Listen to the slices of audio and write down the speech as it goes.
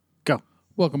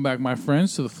Welcome back, my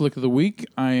friends, to the Flick of the Week.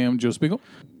 I am Joe Spiegel.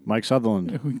 Mike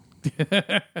Sutherland.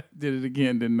 Did it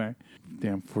again, didn't I?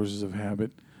 Damn forces of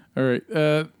habit. All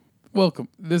right, welcome.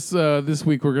 This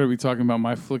week we're going to be talking about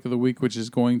my Flick of the Week, which is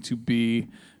going to be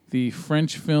the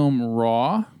French film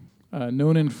Raw,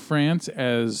 known in France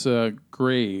as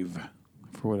Grave,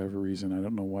 for whatever reason. I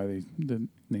don't know why the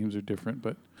names are different,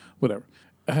 but whatever.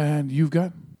 And you've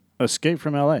got? Escape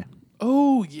from L.A.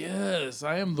 Oh, yes,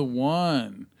 I am the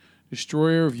one.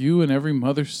 Destroyer of you and every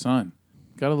mother's son.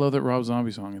 Gotta love that Rob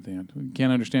Zombie song at the end.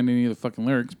 Can't understand any of the fucking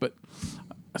lyrics, but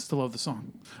I still love the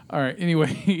song. All right,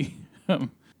 anyway,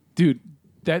 dude,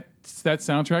 that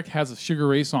soundtrack has a Sugar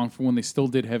Ray song from when they still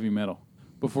did heavy metal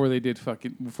before they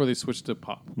switched to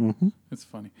pop. Mm-hmm. It's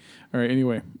funny. All right,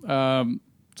 anyway,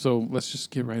 so let's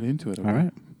just get right into it.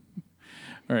 Okay?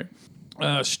 All right.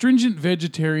 Stringent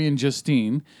vegetarian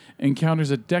Justine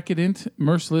encounters a decadent,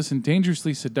 merciless, and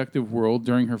dangerously seductive world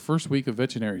during her first week of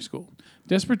veterinary school.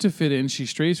 Desperate to fit in, she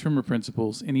strays from her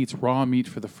principles and eats raw meat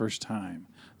for the first time.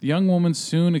 The young woman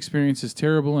soon experiences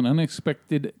terrible and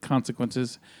unexpected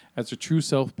consequences as her true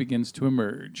self begins to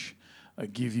emerge. I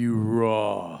give you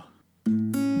raw.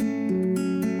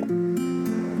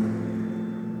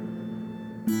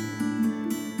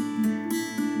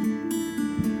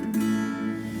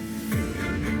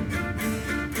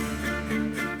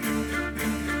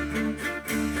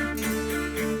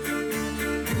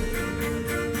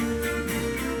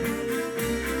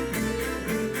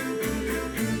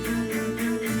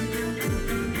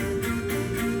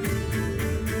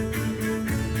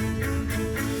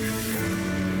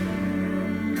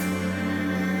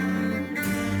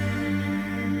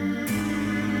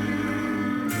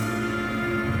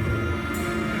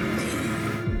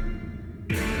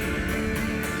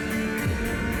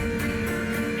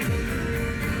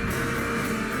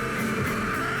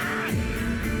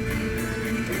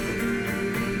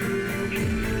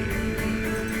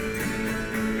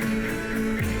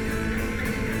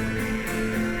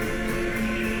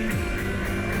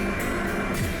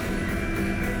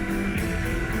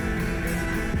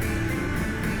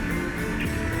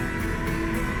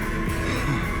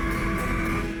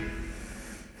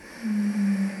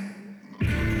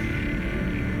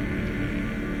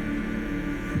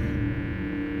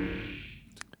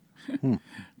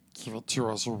 Give it to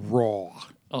us raw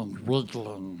and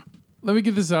wriggling. Let me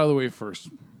get this out of the way first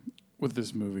with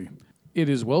this movie. It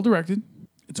is well directed,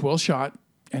 it's well shot,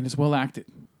 and it's well acted.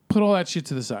 Put all that shit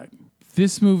to the side.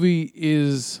 This movie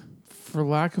is, for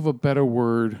lack of a better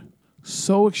word,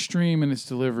 so extreme in its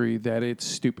delivery that it's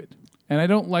stupid. And I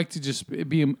don't like to just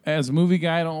be, as a movie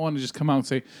guy, I don't want to just come out and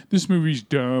say, this movie's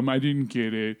dumb, I didn't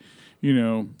get it. You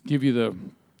know, give you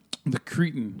the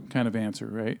cretin kind of answer,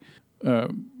 right?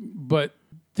 But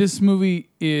this movie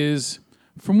is,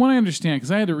 from what I understand,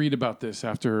 because I had to read about this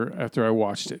after I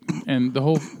watched it, and the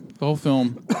whole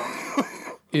film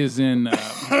is in,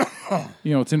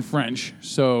 it's in French,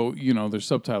 so there's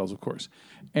subtitles, of course,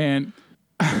 and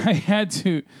I had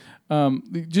to,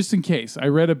 just in case, I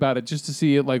read about it just to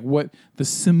see it, like what the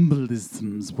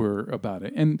symbolisms were about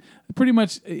it, and pretty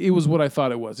much it was what I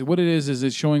thought it was. What it is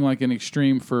it's showing like an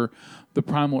extreme for the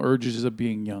primal urges of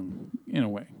being young, in a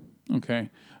way. Okay,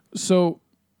 so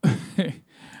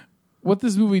what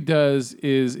this movie does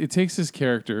is it takes this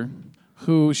character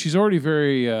who she's already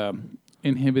very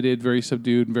inhibited, very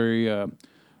subdued, very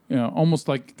almost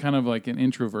like kind of like an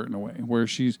introvert in a way, where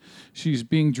she's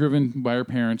being driven by her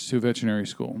parents to veterinary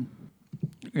school,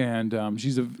 and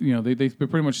she's they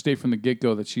pretty much state from the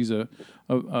get-go that she's a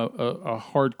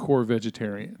hardcore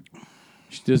vegetarian.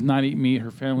 She does not eat meat.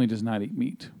 Her family does not eat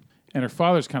meat. And her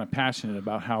father's kind of passionate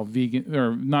about how vegan,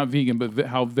 or not vegan, but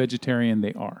how vegetarian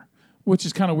they are, which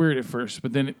is kind of weird at first,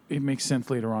 but then it makes sense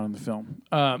later on in the film.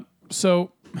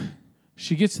 So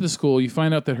she gets to the school. You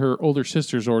find out that her older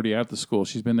sister's already at the school.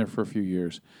 She's been there for a few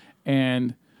years.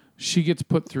 And she gets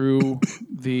put through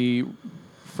the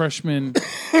freshman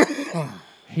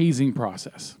hazing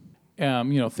process.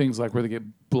 Things like where they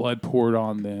get blood poured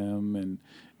on them and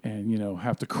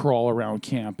have to crawl around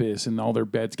campus and all their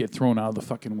beds get thrown out of the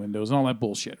fucking windows and all that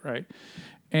bullshit, right?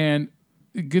 And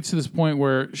it gets to this point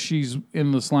where she's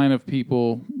in this line of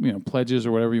people, pledges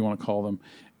or whatever you want to call them,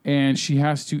 and she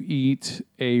has to eat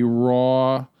a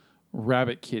raw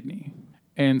rabbit kidney.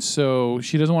 And so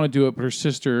she doesn't want to do it, but her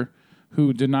sister,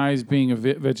 who denies being a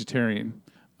vegetarian,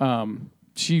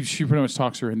 she pretty much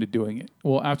talks her into doing it.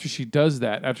 Well, after she does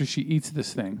that, after she eats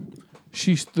this thing,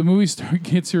 the movie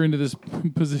gets her into this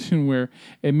position where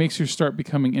it makes her start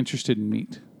becoming interested in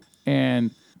meat.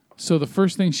 And So the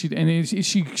first thing she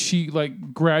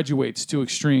like graduates to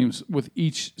extremes with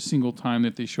each single time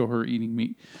that they show her eating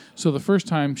meat. So the first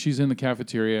time she's in the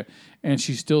cafeteria and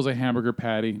she steals a hamburger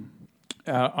patty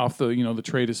off the the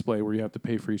tray display where you have to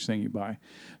pay for each thing you buy.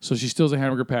 So she steals a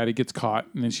hamburger patty, gets caught,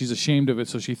 and then she's ashamed of it,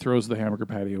 so she throws the hamburger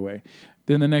patty away.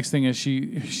 Then the next thing is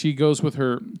she goes with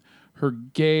her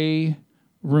gay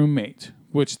roommate,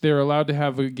 which they're allowed to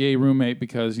have a gay roommate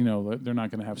because they're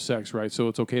not going to have sex, right? So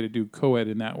it's okay to do co-ed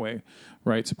in that way,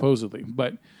 right? Supposedly,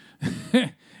 but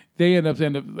they end up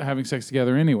having sex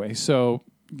together anyway. So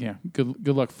yeah, good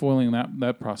luck foiling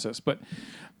that process. But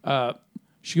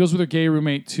she goes with her gay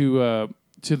roommate to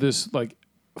this like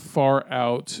far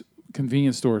out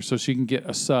convenience store so she can get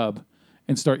a sub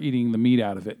and start eating the meat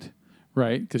out of it,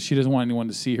 right? Because she doesn't want anyone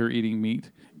to see her eating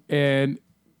meat.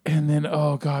 And then,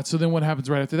 oh God, so then what happens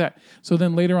right after that? So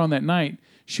then later on that night,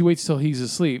 she waits till he's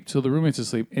asleep, till the roommate's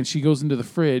asleep, and she goes into the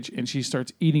fridge and she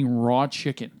starts eating raw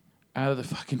chicken out of the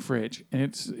fucking fridge. And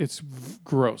it's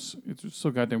gross. It's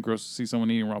so goddamn gross to see someone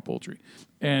eating raw poultry.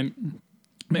 And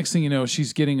next thing you know, she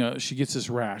gets this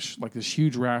rash, like this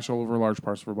huge rash all over large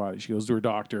parts of her body. She goes to her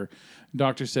doctor. The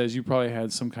doctor says, you probably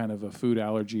had some kind of a food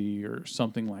allergy or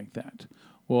something like that.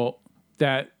 Well,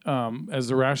 that as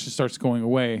the rash starts going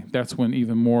away, that's when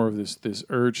even more of this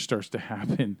urge starts to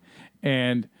happen,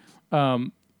 and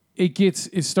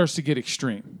it starts to get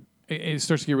extreme. It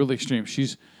starts to get really extreme.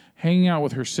 She's hanging out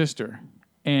with her sister,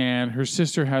 and her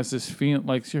sister has this feeling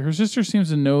like her sister seems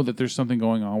to know that there's something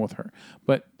going on with her,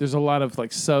 but there's a lot of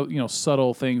like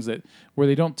subtle things where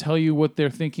they don't tell you what they're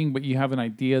thinking, but you have an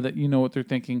idea that you know what they're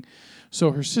thinking.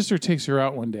 So her sister takes her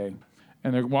out one day.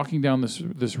 And they're walking down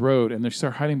this road, and they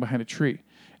start hiding behind a tree.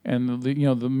 And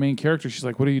the main character, she's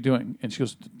like, "What are you doing?" And she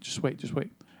goes, "Just wait."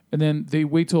 And then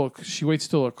she waits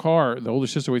till a car. The older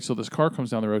sister waits till this car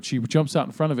comes down the road. She jumps out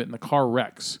in front of it, and the car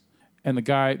wrecks. And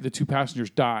the two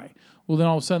passengers die. Well, then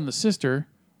all of a sudden, the sister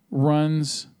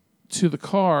runs to the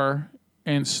car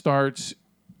and starts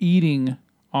eating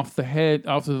off the head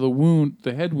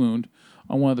wound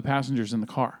on one of the passengers in the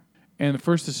car. And at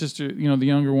first the sister, the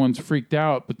younger one's freaked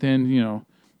out, but then,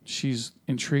 she's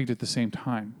intrigued at the same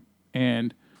time.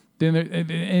 And then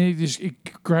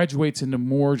it graduates into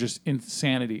more just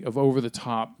insanity of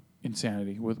over-the-top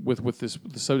insanity with this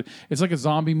subject. It's like a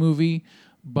zombie movie,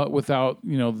 but without,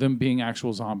 them being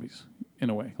actual zombies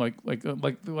in a way. Like kind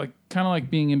of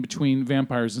like being in between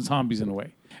vampires and zombies in a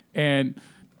way. And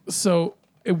so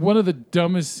one of the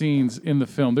dumbest scenes in the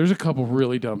film, there's a couple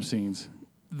really dumb scenes.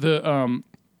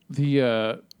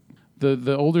 The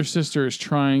older sister is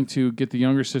trying to get the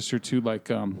younger sister to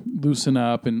loosen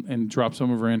up and drop some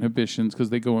of her inhibitions because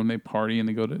they go and they party and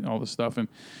they go to all this stuff. And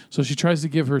so she tries to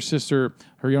give her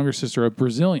younger sister, a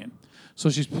Brazilian. So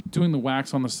she's doing the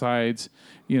wax on the sides,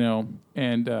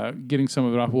 and getting some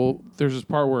of it off. Well, there's this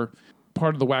part where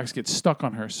part of the wax gets stuck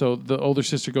on her. So the older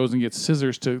sister goes and gets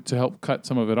scissors to help cut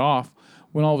some of it off.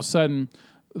 When all of a sudden,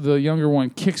 the younger one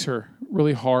kicks her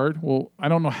really hard. Well, I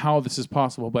don't know how this is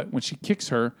possible, but when she kicks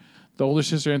her, the older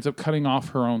sister ends up cutting off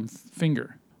her own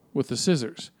finger with the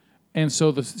scissors. And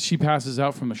so she passes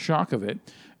out from the shock of it.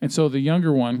 And so the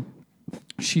younger one,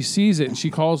 she sees it and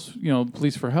she calls, the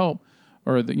police for help,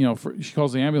 or she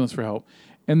calls the ambulance for help.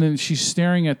 And then she's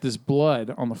staring at this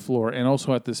blood on the floor and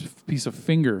also at this piece of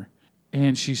finger.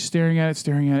 And she's staring at it,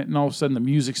 and all of a sudden the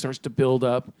music starts to build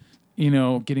up,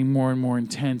 getting more and more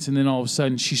intense. And then all of a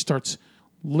sudden she starts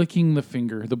licking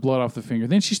the blood off the finger.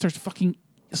 Then she starts fucking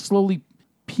slowly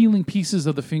peeling pieces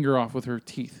of the finger off with her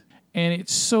teeth. And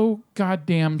it's so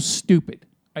goddamn stupid.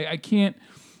 I can't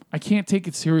take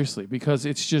it seriously because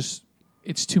it's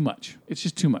too much. It's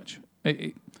just too much.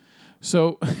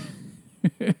 So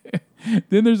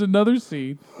then there's another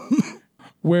scene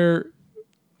where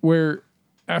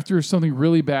after something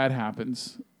really bad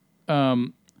happens,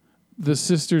 the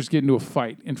sisters get into a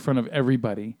fight in front of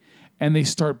everybody, and they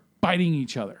start biting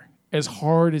each other as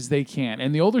hard as they can.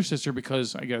 And the older sister,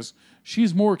 because I guess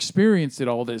she's more experienced at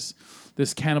all this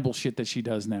cannibal shit that she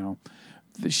does now,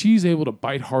 she's able to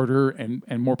bite harder and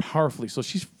more powerfully. So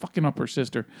she's fucking up her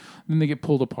sister. Then they get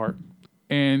pulled apart.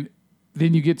 And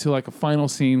then you get to like a final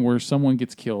scene where someone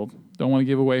gets killed. Don't want to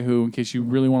give away who in case you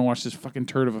really want to watch this fucking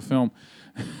turd of a film.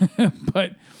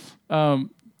 But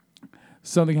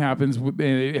something happens and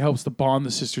it helps to bond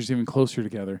the sisters even closer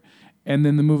together. And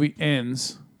then the movie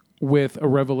ends with a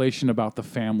revelation about the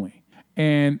family.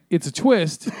 And it's a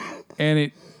twist,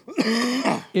 and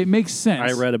it makes sense.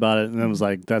 I read about it and I was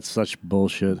like, that's such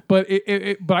bullshit. But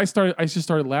I just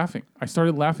started laughing. I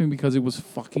started laughing because it was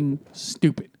fucking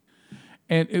stupid.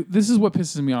 And this is what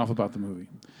pisses me off about the movie.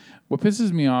 What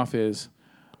pisses me off is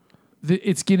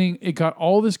it got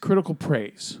all this critical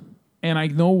praise And I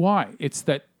know why. It's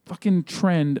that fucking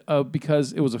trend of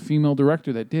because it was a female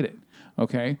director that did it.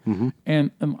 Okay,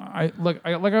 and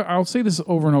I'll say this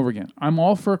over and over again. I'm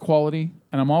all for equality,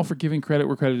 and I'm all for giving credit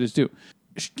where credit is due.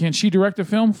 Can she direct a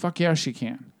film? Fuck yeah, she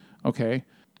can. Okay,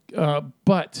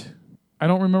 but I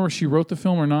don't remember if she wrote the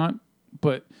film or not.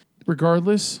 But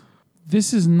regardless,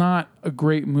 this is not a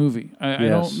great movie. I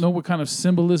don't know what kind of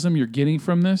symbolism you're getting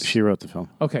from this. She wrote the film.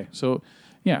 Okay, so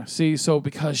yeah, see, so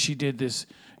because she did this.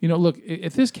 Look,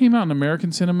 if this came out in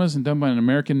American cinemas and done by an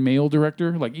American male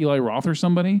director like Eli Roth or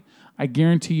somebody, I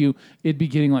guarantee you it'd be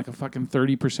getting like a fucking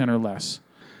 30% or less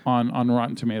on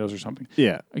Rotten Tomatoes or something.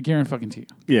 Yeah. I guarantee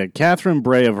you. Yeah, Catherine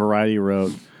Bray of Variety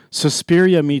wrote,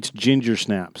 Suspiria meets Ginger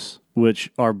Snaps,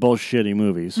 which are both shitty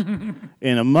movies,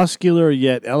 in a muscular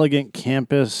yet elegant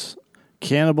campus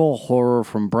cannibal horror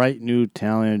from bright new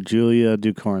talent Julia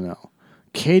Ducournau.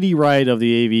 Katie Wright of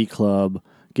the AV Club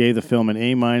gave the film an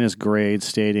A- grade,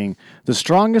 stating, the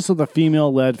strongest of the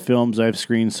female-led films I've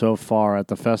screened so far at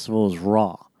the festival is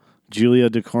Raw. Julia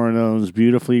Ducournau's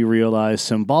beautifully realized,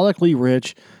 symbolically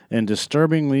rich, and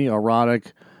disturbingly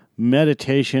erotic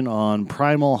meditation on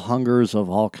primal hungers of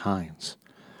all kinds.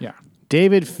 Yeah.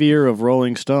 David Fear of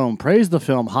Rolling Stone praised the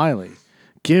film highly,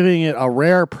 giving it a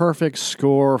rare perfect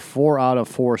score 4 out of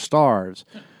 4 stars,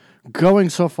 going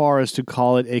so far as to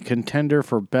call it a contender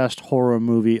for best horror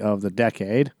movie of the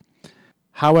decade.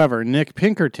 However, Nick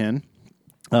Pinkerton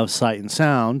of Sight and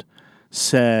Sound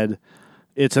said,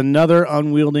 it's another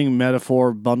unwieldy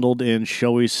metaphor bundled in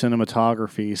showy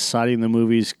cinematography, citing the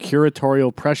movie's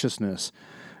curatorial preciousness,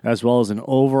 as well as an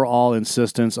overall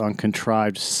insistence on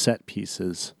contrived set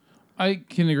pieces. I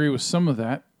can agree with some of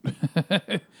that.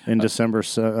 In December,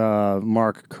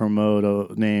 Mark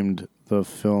Kermode named the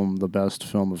film the best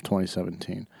film of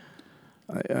 2017.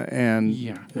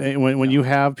 When you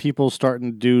have people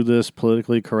starting to do this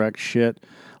politically correct shit,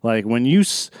 like when you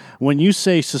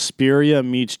say Suspiria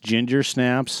meets Ginger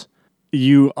Snaps,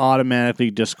 you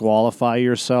automatically disqualify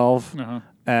yourself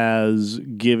as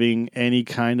giving any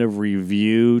kind of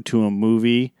review to a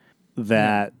movie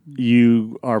that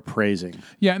you are praising.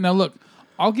 Yeah. Now look,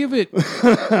 I'll give it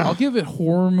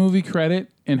horror movie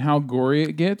credit in how gory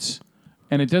it gets.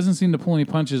 And it doesn't seem to pull any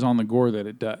punches on the gore that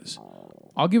it does.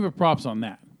 I'll give it props on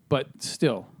that. But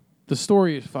still, the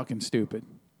story is fucking stupid.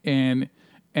 And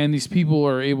these people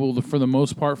are able to, for the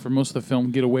most part, for most of the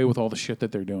film, get away with all the shit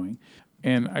that they're doing.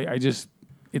 And I just,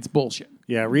 it's bullshit.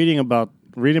 Yeah, reading about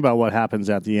what happens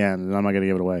at the end, and I'm not going to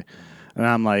give it away. And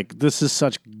I'm like, this is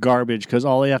such garbage because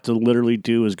all they have to literally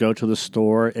do is go to the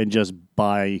store and just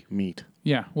buy meat.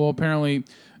 Yeah, well, apparently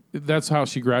that's how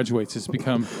she graduates. It's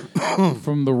become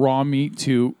from the raw meat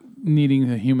to needing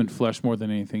the human flesh more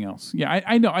than anything else. Yeah,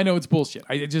 I know it's bullshit.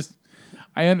 I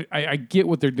get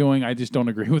what they're doing. I just don't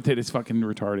agree with it. It's fucking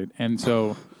retarded. And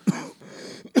so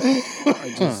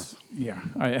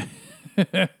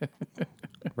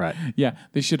Right. Yeah,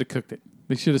 they should have cooked it.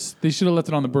 They should have left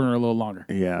it on the burner a little longer.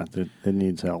 Yeah, it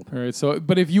needs help. All right. So,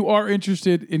 but if you are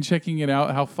interested in checking it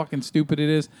out, how fucking stupid it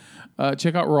is,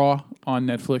 check out Raw on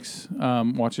Netflix.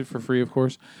 Watch it for free, of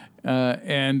course.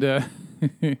 And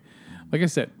like I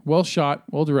said, well shot,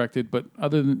 well directed, but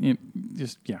other than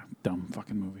dumb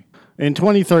fucking movie. In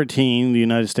 2013, the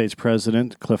United States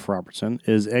President, Cliff Robertson,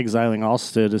 is exiling all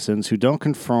citizens who don't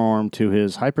conform to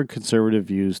his hyper-conservative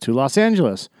views to Los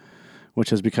Angeles, which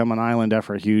has become an island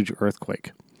after a huge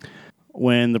earthquake.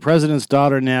 When the president's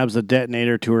daughter nabs the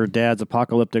detonator to her dad's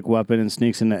apocalyptic weapon and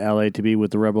sneaks into L.A. to be with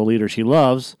the rebel leader she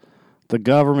loves, the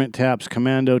government taps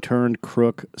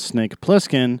commando-turned-crook Snake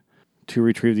Plissken to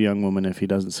retrieve the young woman. If he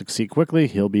doesn't succeed quickly,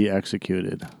 he'll be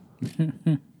executed.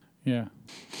 Yeah.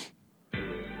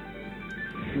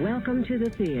 Welcome to the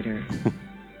theater.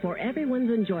 For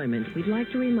everyone's enjoyment, we'd like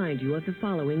to remind you of the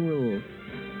following rules.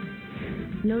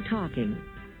 No talking.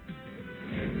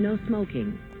 No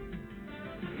smoking.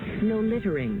 No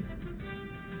littering.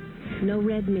 No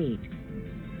red meat.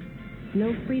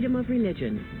 No freedom of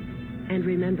religion. And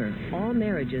remember, all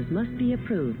marriages must be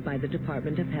approved by the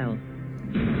Department of Health.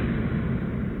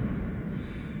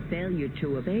 Failure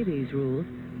to obey these rules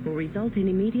will result in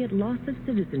immediate loss of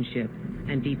citizenship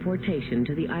and deportation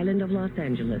to the island of Los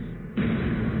Angeles.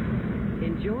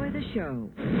 Enjoy the show.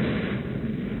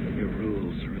 Your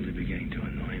rules are really beginning to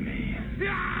annoy me.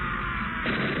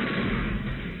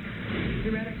 We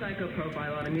ran a psycho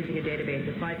profile on him using a database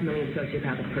of 5 million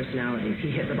sociopathic personalities.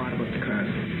 He hit the bottom of the curve.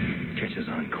 Catches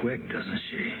on quick, doesn't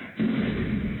she?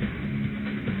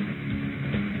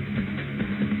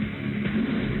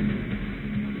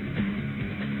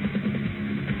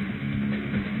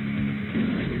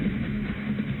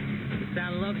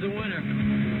 Santa loves a winner.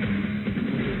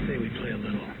 Say we play a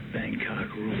little bang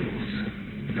talk rules.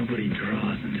 Nobody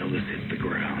draws until this hits the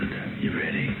ground. You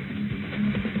ready?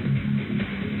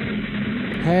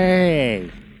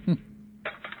 Hey.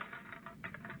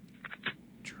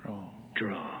 Draw.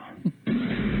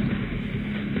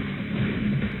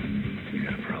 You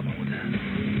got a problem with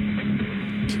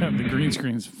that? The green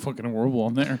screen's fucking horrible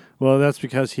on there. Well, that's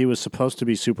because he was supposed to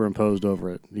be superimposed over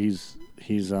it. He's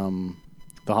the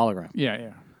hologram.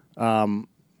 Yeah. I'm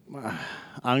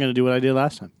going to do what I did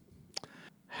last time.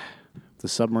 The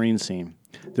submarine scene.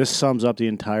 This sums up the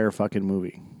entire fucking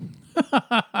movie.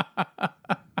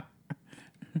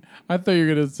 I thought you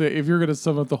were gonna say, if you're gonna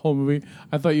sum up the whole movie,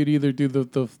 I thought you'd either do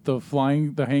the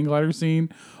flying, the hang glider scene,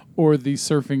 or the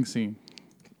surfing scene.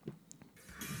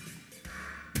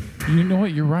 You know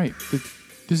what? You're right.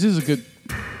 This is a good.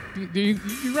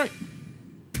 You're right.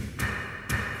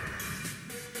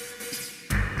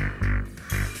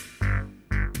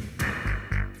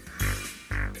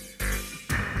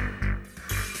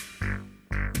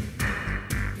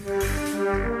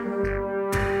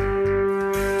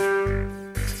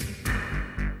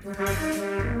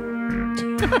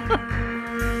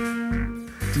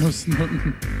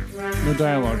 No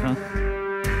dialogue, huh?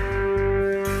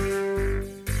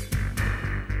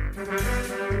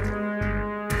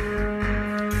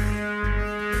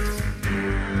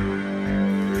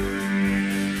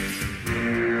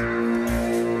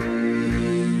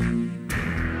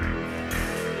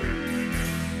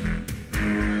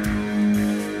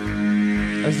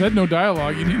 I said no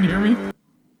dialogue. You didn't hear me?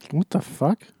 What the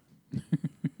fuck?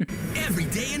 Every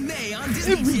day in May on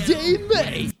Disney Every Channel. day in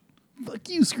May. Fuck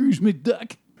you, Scrooge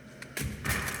McDuck.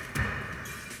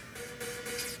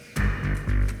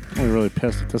 I'm really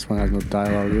pissed that this one has no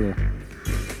dialogue either.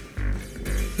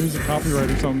 There's a copyright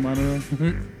or something. I don't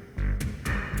know.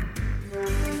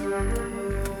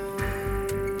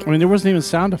 I mean, there wasn't even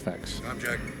sound effects.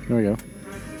 Object. There we go.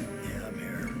 Yeah, I'm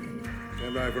here.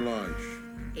 Stand by for launch.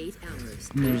 8 hours.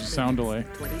 There's a sound delay.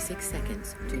 26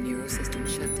 seconds to neurosystem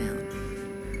shutdown.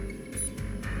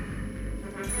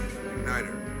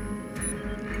 Igniter.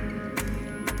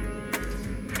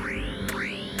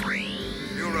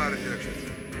 Fuel rod injection.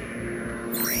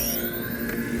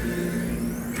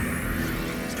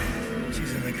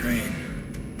 She's in the crane.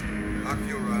 Lock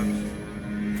fuel rods.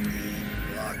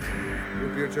 Locked.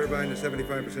 Move your turbine to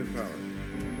 75% power.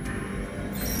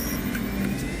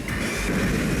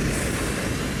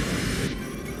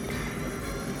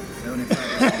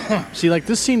 See, like,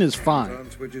 this scene is fine. On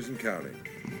switches and counting.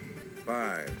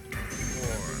 5, 4,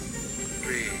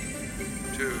 3,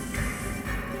 2,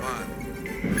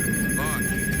 1. Launch.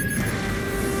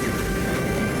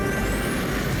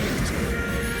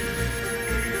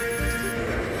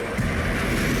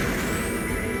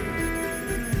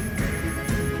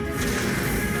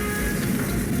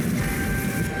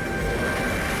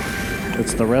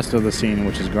 It's the rest of the scene,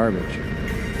 which is garbage.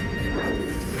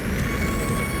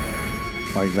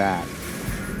 Like that.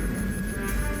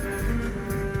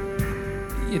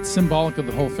 It's symbolic of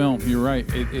the whole film. You're right.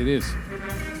 It is.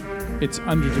 It's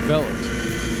underdeveloped.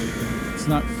 It's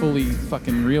not fully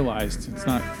fucking realized. It's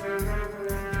not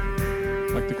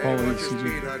like the Hey, quality of watch your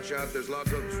speed, CG. hotshot. There's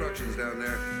lots of obstructions down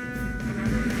there.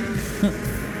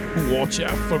 Watch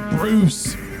out for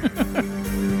Bruce.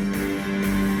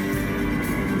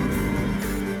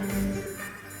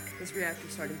 This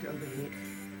reactor's starting to overheat.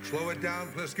 Slow it down,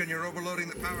 Pliskin. You're overloading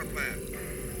the power plant.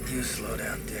 You slow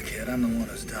down, dickhead. I'm the one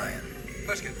who's dying.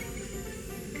 Pliskin.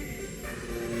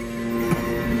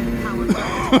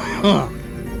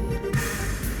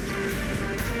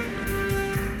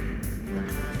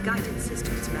 Guidance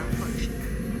systems malfunction.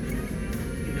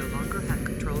 You no longer have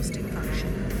control stick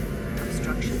function.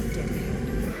 Obstruction dead ahead.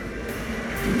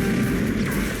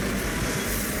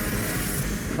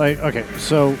 Like, okay,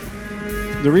 so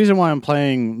the reason why I'm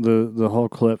playing the whole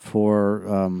clip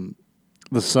for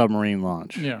the submarine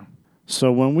launch. Yeah.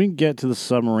 So when we get to the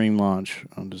submarine launch,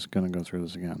 I'm just gonna go through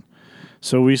this again.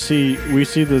 So we see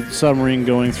the submarine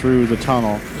going through the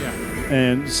tunnel, Yeah.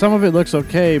 and some of it looks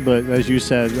okay, but as you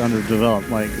said, underdeveloped.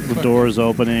 Like the doors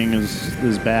opening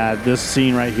is bad. This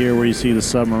scene right here where you see the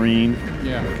submarine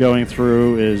Yeah. going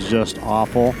through is just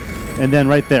awful. And then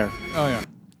right there. Oh yeah.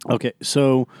 Okay,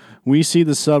 so we see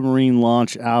the submarine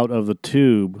launch out of the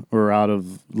tube or out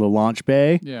of the launch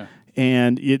bay. Yeah.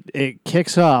 And it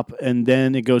kicks up and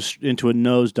then it goes into a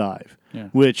nosedive, Yeah.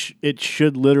 which it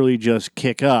should literally just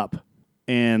kick up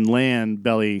and land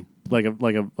belly like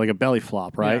a belly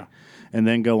flop, right? Yeah. And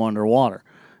then go underwater.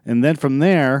 And then from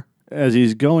there, as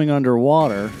he's going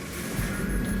underwater,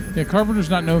 Yeah. Carpenter's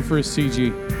not known for his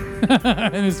CG.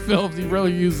 In his films, he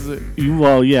rarely uses it.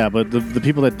 well, yeah, but the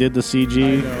people that did the I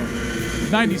CG, know.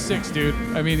 '96, dude.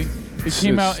 I mean, it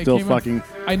came out. Still it came fucking. Out,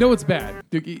 I know it's bad.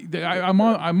 I'm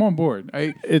on board.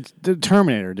 It's the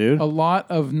Terminator, dude. A lot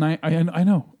of I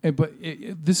know, but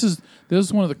this is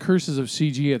one of the curses of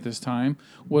CG at this time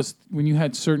was when you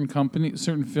had certain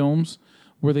films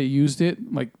where they used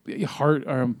it, like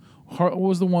what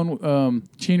was the one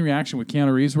Chain Reaction with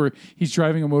Keanu Reeves where he's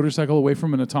driving a motorcycle away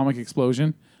from an atomic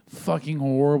explosion? Fucking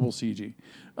horrible CG.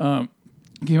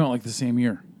 Came out like the same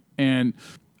year, and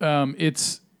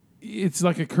it's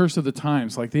like a curse of the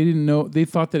times. Like they didn't know. They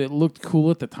thought that it looked cool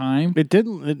at the time. It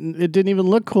didn't. It didn't even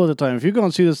look cool at the time. If you go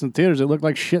and see this in theaters, it looked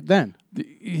like shit then.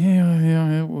 Yeah.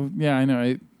 I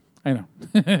know. I know.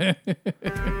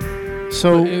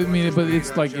 So but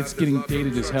it's like it's getting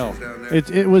dated as hell.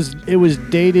 It was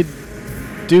dated,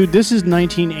 dude. This is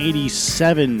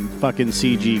 1987 fucking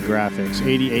CG graphics,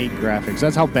 88 graphics.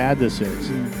 That's how bad this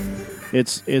is.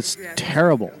 It's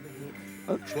terrible.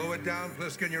 Slow it down,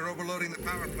 Pliskin. You're overloading the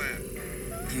power plant.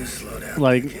 You slow down.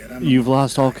 Like you've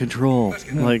lost all control.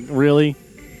 Like really?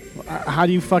 How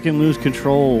do you fucking lose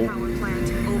control? Power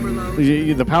plant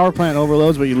overload. The power plant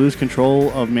overloads, but you lose control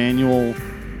of manual.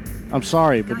 I'm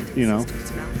sorry, but you know.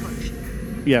 Systems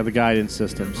malfunction. Yeah, the guidance No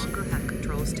systems. longer have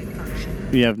control stick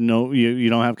function. You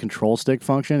don't have control stick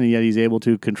function, and yet he's able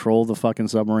to control the fucking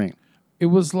submarine. It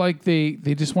was like they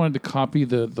just wanted to copy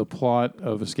the plot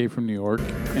of Escape from New York,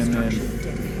 and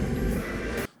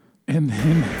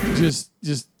then just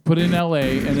put in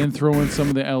L.A. and then throw in some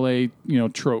of the L.A.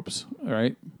 tropes,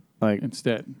 right? Like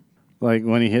Instead, like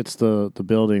when he hits the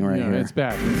building right here. it's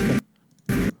bad.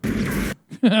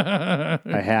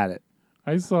 I had it.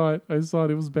 I saw it.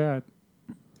 It was bad.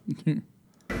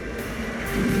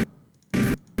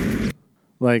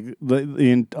 Like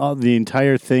the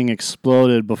entire thing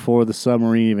exploded before the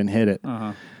submarine even hit it,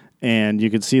 and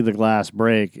you could see the glass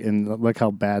break. And look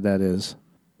how bad that is.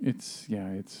 It's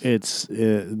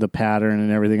the pattern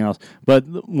and everything else. But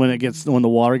when the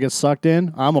water gets sucked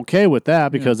in, I'm okay with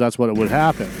that because that's what it would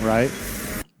happen, right?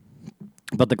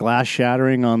 But the glass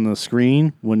shattering on the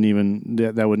screen wouldn't even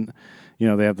that wouldn't.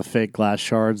 They have the fake glass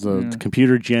shards, the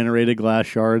computer generated glass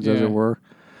shards, as it were.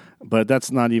 But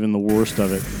that's not even the worst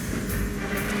of it.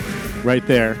 Right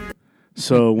there.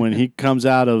 So when he comes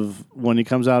out on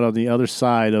the other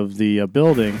side of the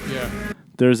building,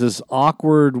 there's this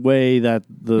awkward way that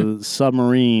the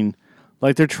submarine,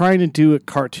 like they're trying to do it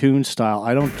cartoon style.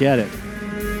 I don't get it.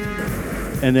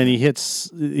 And then he hits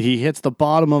the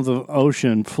bottom of the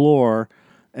ocean floor,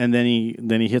 and then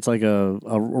he hits like a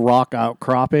rock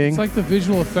outcropping. It's like the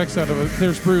visual effects out of it.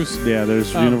 There's Bruce. Yeah,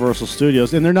 there's Universal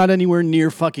Studios, and they're not anywhere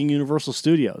near fucking Universal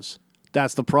Studios.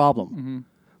 That's the problem. Mm-hmm.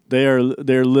 They're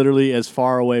literally as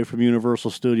far away from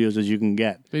Universal Studios as you can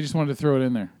get. They just wanted to throw it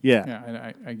in there.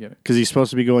 Yeah, I get it. Because he's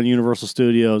supposed to be going Universal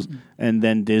Studios and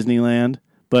then Disneyland.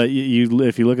 But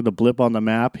if you look at the blip on the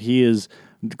map, he is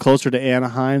closer to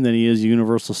Anaheim than he is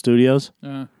Universal Studios.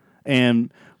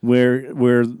 And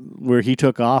where he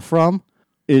took off from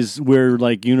is where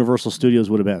like Universal Studios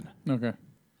would have been. Okay.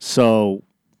 So.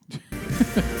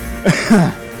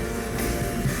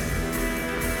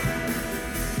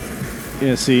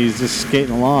 See, he's just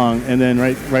skating along, and then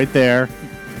right there.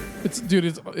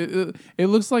 It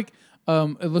looks like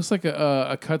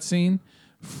a cutscene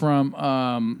from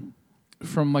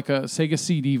like a Sega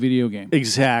CD video game.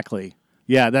 Exactly.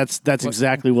 Yeah, that's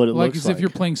exactly what it looks like. Like as if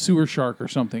you're playing Sewer Shark or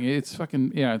something. It's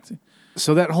fucking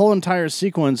So that whole entire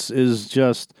sequence is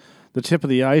just the tip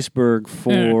of the iceberg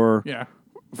for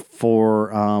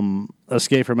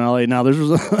Escape from LA. Now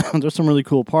there's some really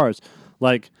cool parts.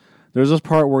 Like there's this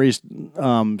part where he's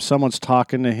someone's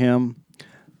talking to him.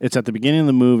 It's at the beginning of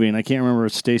the movie, and I can't remember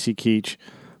if it's Stacy Keach,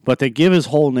 but they give his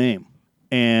whole name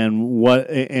and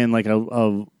like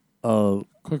a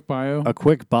quick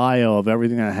bio, of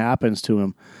everything that happens to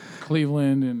him.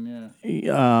 Cleveland and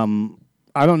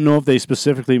I don't know if they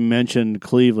specifically mentioned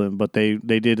Cleveland, but they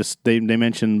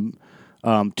mentioned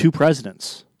 2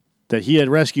 presidents, that he had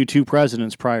rescued 2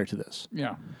 presidents prior to this.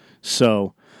 Yeah.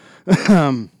 So,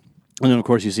 and then of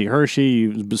course you see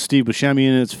Hershey, Steve Buscemi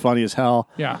in it. It's funny as hell.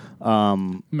 Yeah.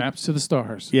 Maps to the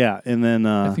Stars. Yeah, and then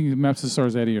I think Maps to the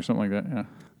Stars Eddie or something like that. Yeah.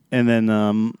 And then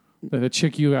the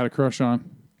chick you got a crush on,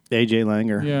 AJ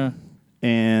Langer. Yeah.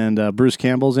 And Bruce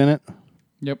Campbell's in it.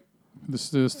 Yep. The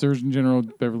Surgeon General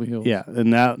of Beverly Hills. Yeah,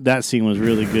 and that scene was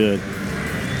really good.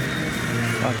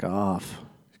 Fuck off.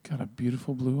 Got a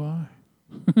beautiful blue eye.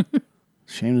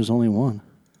 Shame there's only one.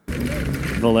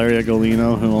 Valeria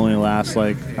Golino, who only lasts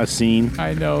like a scene.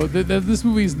 I know. This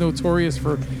movie is notorious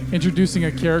for introducing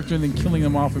a character and then killing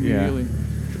them off immediately. Yeah.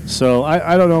 So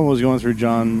I don't know what was going through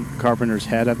John Carpenter's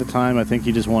head at the time. I think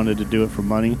he just wanted to do it for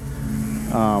money.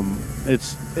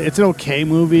 It's an okay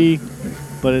movie,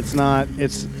 but it's not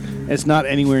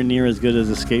anywhere near as good as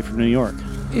Escape from New York.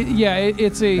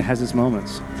 It's It has its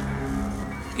moments.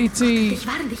 It's a Ich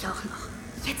warne dich auch noch.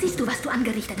 Jetzt siehst du, was du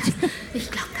angerichtet hast. Ich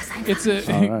glaub das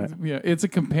einfach. it's a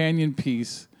companion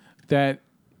piece that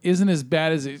isn't as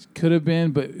bad as it could have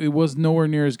been, but it was nowhere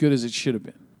near as good as it should have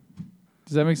been.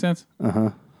 Does that make sense?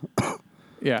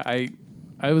 Yeah,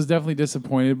 I was definitely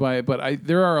disappointed by it, but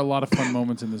there are a lot of fun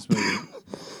moments in this movie.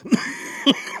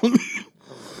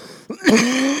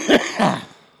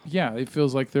 Yeah, it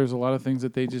feels like there's a lot of things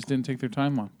that they just didn't take their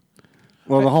time on.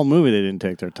 Well, the whole movie they didn't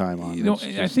take their time on. You know,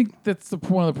 I think that's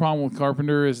one of the problem with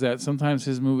Carpenter is that sometimes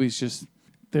his movies just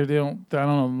they don't I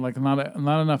don't know, like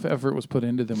not enough effort was put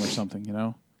into them or something. You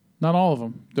know, not all of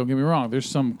them. Don't get me wrong. There's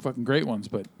some fucking great ones,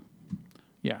 but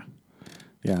yeah.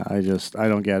 Yeah, I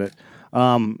don't get it.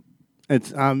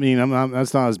 That's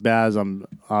not as bad as I'm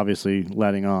obviously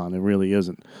letting on. It really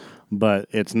isn't. But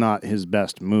it's not his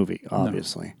best movie,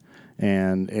 obviously. No.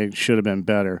 And it should have been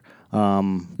better.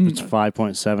 It's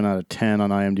 5.7 out of 10 on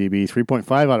IMDb,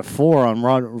 3.5 out of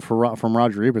 4 from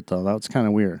Roger Ebert, though. That's kind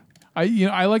of weird.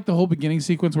 I like the whole beginning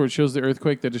sequence where it shows the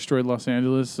earthquake that destroyed Los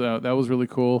Angeles. That was really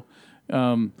cool.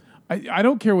 I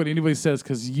don't care what anybody says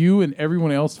because you and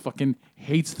everyone else fucking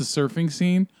hates the surfing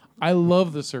scene. I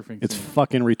love the surfing It's scene.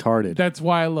 fucking retarded. That's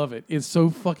why I love it. It's so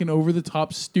fucking over the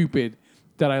top stupid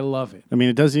that I love it. I mean,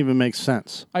 it doesn't even make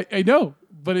sense. I know,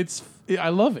 but I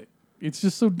love it. It's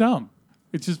just so dumb.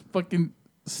 It's just fucking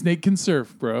snake can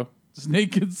surf, bro.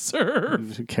 Snake can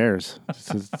surf. Who cares?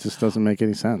 It just doesn't make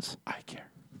any sense. I care.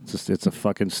 It's a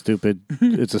fucking stupid.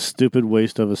 It's a stupid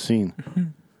waste of a scene.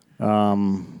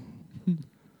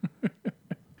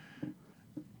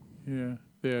 Yeah.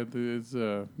 It's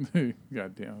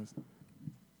goddamn.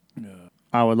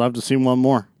 I would love to see one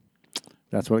more.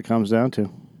 That's what it comes down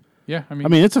to. Yeah, I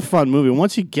mean, it's a fun movie.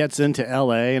 Once he gets into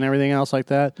L.A. and everything else like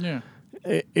that, yeah,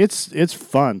 it's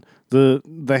fun. The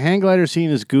hang glider scene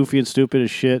is goofy and stupid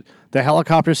as shit. The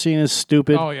helicopter scene is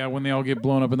stupid. Oh yeah, when they all get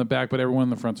blown up in the back, but everyone in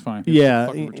the front's fine. It's yeah,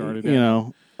 fucking retarded. you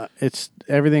know, it's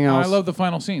everything else. I love the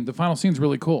final scene. The final scene's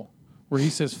really cool, where he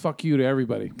says "fuck you" to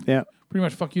everybody. Yeah, pretty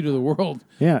much "fuck you" to the world.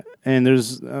 Yeah, and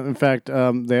there's in fact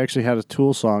they actually had a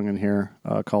Tool song in here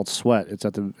called "Sweat." It's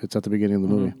at the beginning of the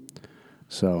movie.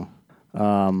 So,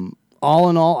 all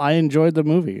in all, I enjoyed the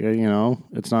movie. You know,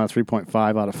 it's not a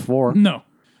 3.5 out of 4. No.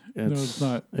 It's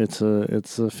not. It's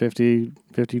a 50,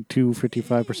 52,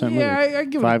 55% movie. Yeah, I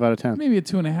give 5 it out of 10. Maybe a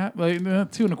 2.5, like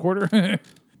 2.25.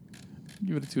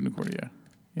 Give it a 2.25.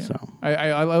 Yeah. So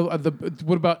I love the.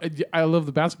 What about? I love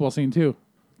the basketball scene too,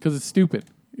 because it's stupid.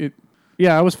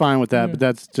 Yeah, I was fine with that, but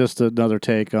that's just another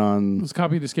take on. It's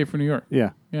copied Escape from New York. Yeah.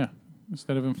 Yeah.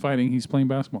 Instead of him fighting, he's playing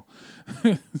basketball.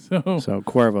 So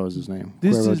Cuervo is his name.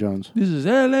 Cuervo Jones. This is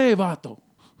L.A. Vato.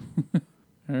 All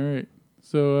right.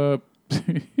 So, all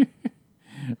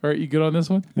right, you good on this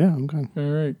one? Yeah, I'm good. All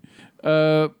right.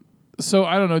 So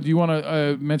I don't know. Do you want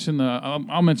to mention the?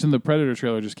 I'll mention the Predator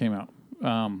trailer just came out.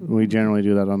 We generally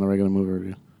do that on the regular movie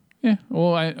review. Yeah.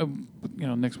 Well,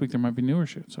 next week there might be newer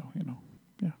shit. So yeah.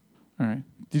 All right.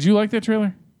 Did you like that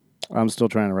trailer? I'm still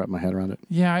trying to wrap my head around it.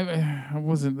 Yeah, I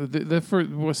wasn't.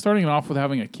 Was starting off with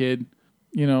having a kid,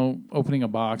 opening a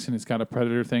box and it's got a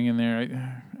Predator thing in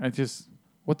there. I just,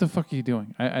 what the fuck are you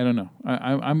doing? I don't know.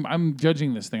 I'm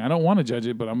judging this thing. I don't want to judge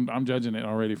it, but I'm judging it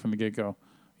already from the get go.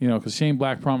 Because Shane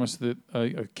Black promised that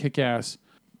a kick-ass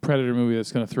Predator movie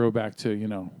that's going to throw back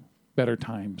to better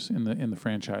times in the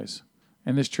franchise,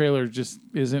 and this trailer just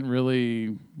isn't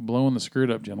really blowing the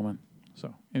skirt up, gentlemen.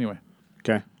 So anyway,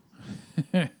 okay.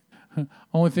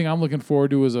 Only thing I'm looking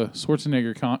forward to is a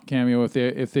Schwarzenegger cameo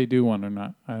if they do one or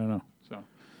not. I don't know. So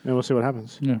yeah, we'll see what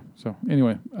happens. Yeah. So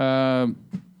anyway,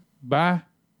 bye.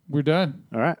 We're done.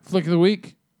 All right. Flick of the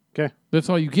week. Okay. That's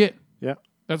all you get. Yeah.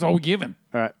 That's all we're giving.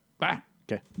 All right. Bye.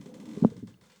 Okay.